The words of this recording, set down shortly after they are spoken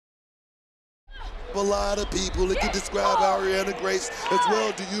a lot of people that can describe Arianna Grace as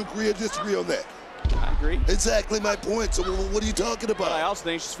well. Do you agree or disagree on that? I agree. Exactly my point. So what are you talking about? But I also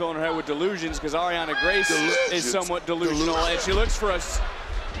think she's filling her head with delusions because Arianna Grace is somewhat delusional, and she looks for us.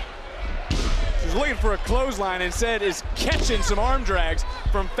 She's looking for a clothesline, instead is catching some arm drags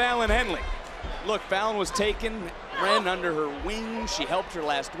from Fallon Henley. Look, Fallon was taken, ran under her wing. She helped her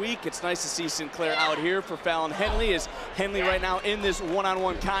last week. It's nice to see Sinclair out here for Fallon Henley. Is Henley right now in this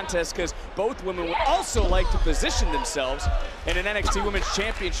one-on-one contest because both women would also like to position themselves in an NXT Women's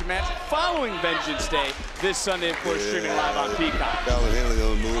Championship match following Vengeance Day this Sunday, of course, streaming live on Peacock. Fallon Henley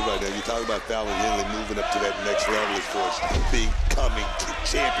on the move right now. You talk about Fallon Henley moving up to that next level as far as becoming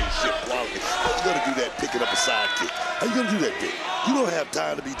championship quality. How you gonna do that picking up a sidekick? How you gonna do that, Dick? You don't have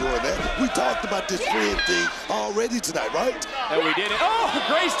time to be doing that. We talked about this friend thing already tonight, right? And we did it. Oh,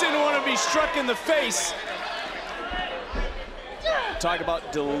 Grace didn't want to be struck in the face. Talked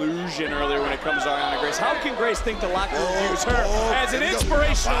about delusion earlier when it comes to Arianna Grace. How can Grace think the locker room views her as an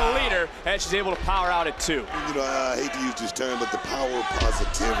inspirational leader as she's able to power out at 2? You know, I hate to use this term, but the power of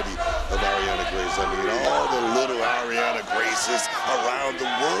positivity of Arianna Grace. I mean, all the little Arianna Graces around the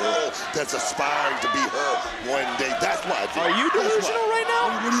world that's aspiring to be her one day. That's why. Are you delusional right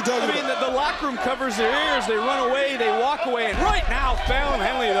now? What are you talking about? I mean, the locker room covers their ears. They run away. They walk away. And right now, Fallon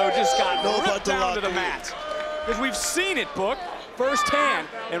Henley, though, just got ripped down to the mat. Because we've seen it, Book, firsthand,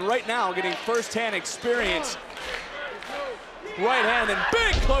 and right now getting firsthand experience. Right hand and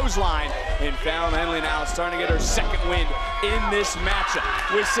big clothesline. And Fallon Henley now starting to get her second win in this matchup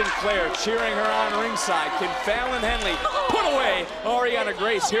with Sinclair cheering her on ringside. Can Fallon Henley put away Arianna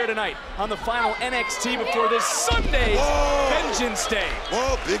Grace here tonight on the final NXT before this Sunday's Vengeance Day?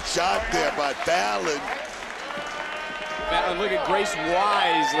 Whoa, big shot there by Fallon. Fallon, look at Grace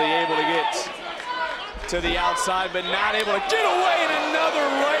wisely able to get to the outside, but not able to get away, and another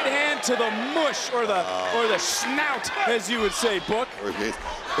right hand to the mush, or the snout, as you would say, Book. Grace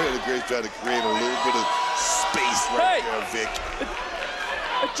trying to create a little bit of space right there, Vic.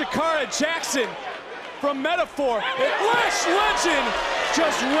 Jakara Jackson from Metaphor, and Lash Legend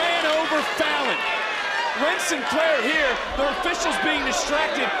just ran over Fallon. Ren Sinclair here, the officials being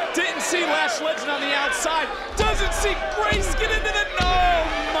distracted, didn't see Lash Legend on the outside, doesn't see Grace get into the,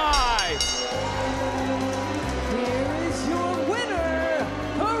 oh my!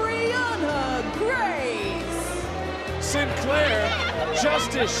 Sinclair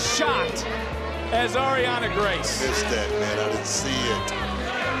just as shocked as Arianna Grace. Missed that, man. I didn't see it.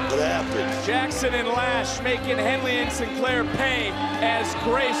 What happened? Jackson and Lash making Henley and Sinclair pay, as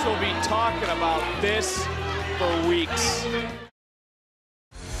Grace will be talking about this for weeks.